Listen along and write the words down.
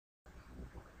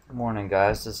Good morning,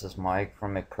 guys. This is Mike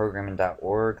from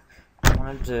McProgramming.org. I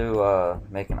wanted to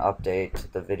make an update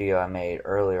to the video I made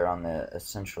earlier on the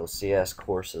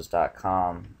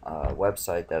EssentialCSCourses.com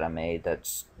website that I made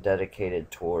that's dedicated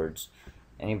towards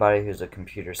anybody who's a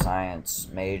computer science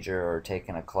major or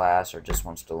taking a class or just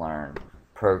wants to learn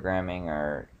programming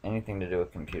or anything to do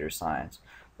with computer science.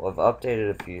 Well, I've updated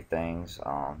a few things.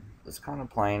 It's kind of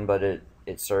plain, but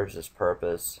it serves its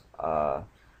purpose.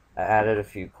 I added a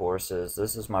few courses.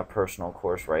 This is my personal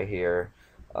course right here,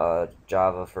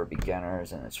 Java for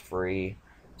beginners, and it's free.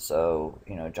 So,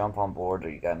 jump on board, or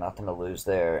you got nothing to lose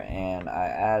there. And I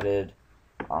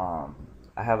have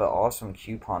an awesome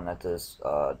coupon that this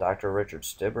Dr. Richard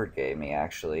Stibbard gave me,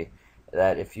 actually,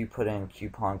 that if you put in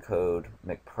coupon code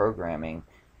McProgramming,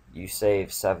 you save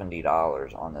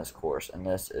 $70 on this course. And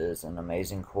this is an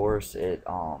amazing course.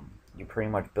 You pretty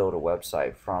much build a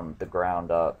website from the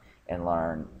ground up and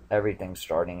learn everything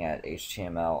starting at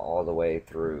HTML all the way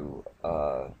through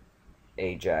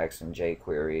Ajax and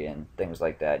jQuery and things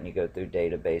like that. And you go through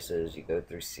databases, you go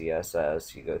through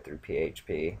CSS, you go through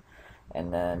PHP.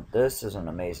 And then this is an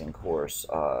amazing course.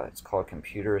 It's called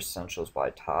Computer Essentials by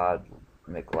Todd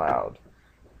McLeod.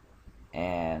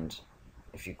 And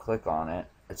if you click on it,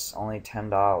 it's only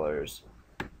 $10.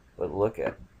 But look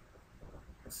at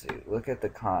the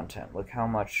content. Look how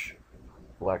much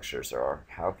lectures there are,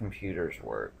 how computers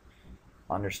work,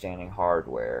 understanding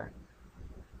hardware,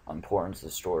 importance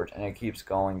of storage, and it keeps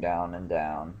going down and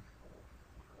down.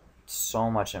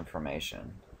 So much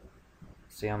information.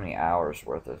 See how many hours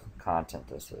worth of content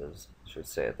this is. Should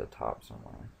say at the top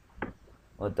somewhere.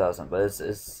 Well, it doesn't, but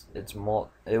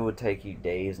it would take you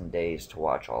days and days to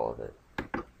watch all of it,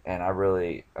 and I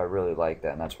really like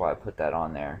that, and that's why I put that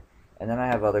on there. And then I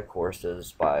have other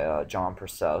courses by John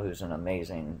Purcell, who's an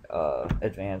amazing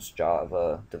advanced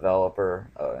Java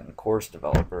developer and course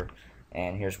developer.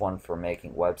 And here's one for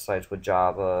making websites with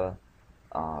Java,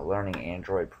 learning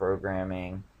Android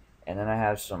programming. And then I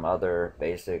have some other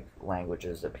basic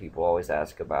languages that people always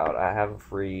ask about. I have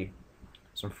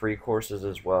some free courses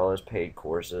as well as paid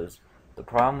courses. The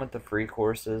problem with the free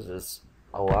courses is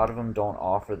a lot of them don't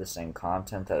offer the same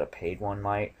content that a paid one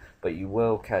might, but you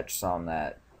will catch some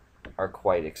that are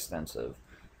quite extensive.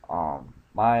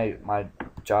 My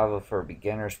Java for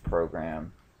Beginners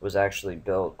program was actually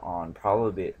built on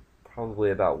probably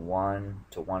about 1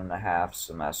 to 1.5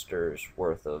 semesters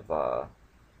worth of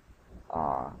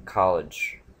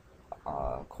college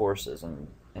courses and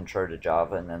Intro to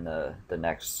Java, and then the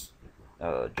next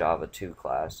Java 2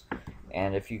 class.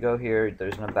 And if you go here,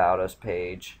 there's an About Us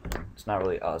page. It's not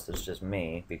really us, it's just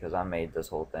me because I made this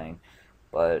whole thing,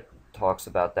 but talks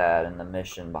about that and the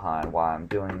mission behind why I'm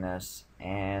doing this.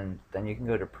 And then you can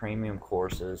go to premium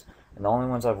courses, and the only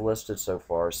ones I've listed so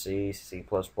far are C, C++,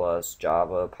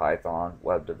 Java, Python,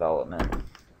 web development.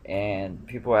 And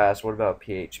people ask, what about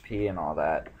PHP and all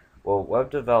that? Well, web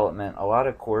development, a lot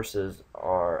of courses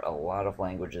are a lot of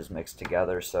languages mixed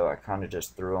together, so I kind of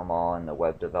just threw them all in the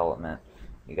web development.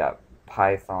 You got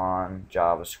Python,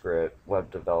 JavaScript,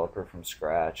 web developer from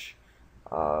scratch,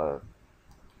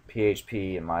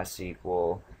 PHP and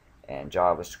MySQL, and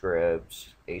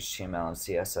JavaScript, HTML and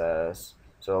CSS.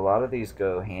 So a lot of these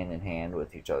go hand in hand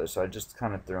with each other. So I just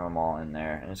kind of threw them all in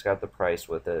there, and it's got the price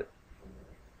with it.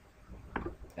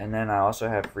 And then I also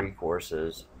have free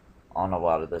courses on a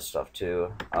lot of this stuff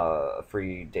too. A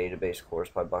free database course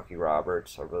by Bucky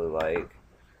Roberts I really like.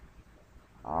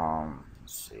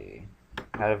 Let's see.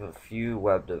 I have a few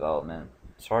web development.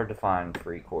 It's hard to find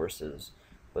free courses,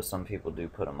 but some people do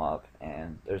put them up.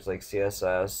 And there's like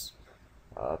CSS,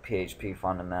 PHP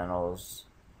fundamentals,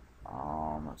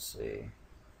 let's see,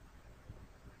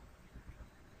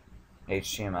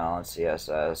 HTML and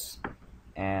CSS.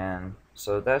 And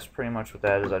so that's pretty much what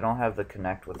that is. I don't have the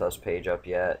Connect With Us page up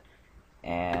yet.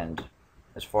 And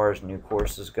as far as new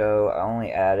courses go, I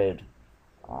only added,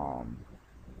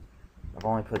 I've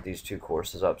only put these 2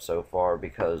 courses up so far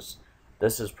because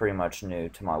this is pretty much new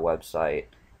to my website,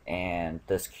 and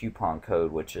this coupon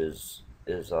code, which is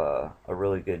a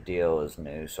really good deal, is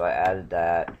new. So I added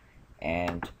that.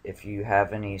 And if you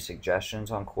have any suggestions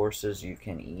on courses, you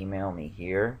can email me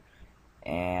here,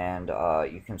 and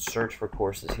you can search for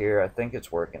courses here. I think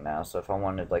it's working now. So if I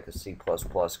wanted like a C++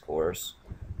 course,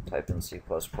 type in C++,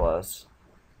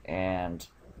 and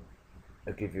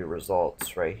it'll give you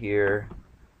results right here,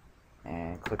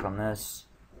 and click on this,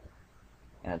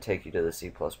 and it'll take you to the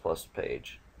C++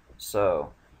 page.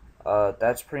 So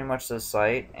that's pretty much the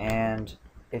site. And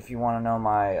if you want to know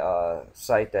my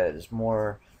site that is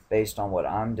more based on what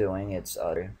I'm doing, it's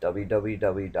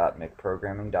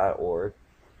www.mcprogramming.org.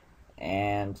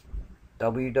 And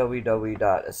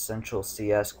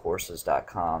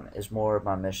www.essentialcscourses.com is more of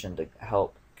my mission to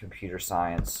help computer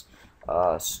science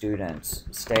students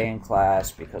stay in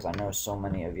class, because I know so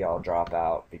many of y'all drop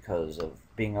out because of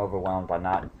being overwhelmed by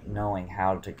not knowing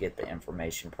how to get the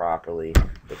information properly.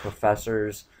 The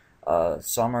professors,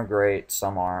 some are great,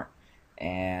 some aren't,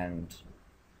 and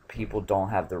people don't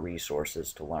have the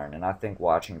resources to learn. And I think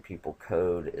watching people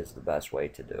code is the best way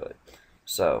to do it.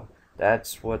 So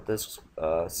that's what this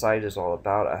site is all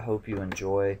about. I hope you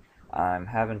enjoy. I'm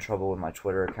having trouble with my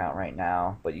Twitter account right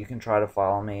now, but you can try to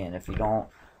follow me, and if you don't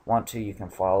want to, you can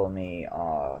follow me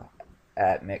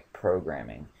at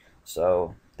McProgramming.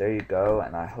 So there you go,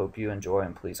 and I hope you enjoy,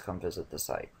 and please come visit the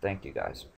site. Thank you guys.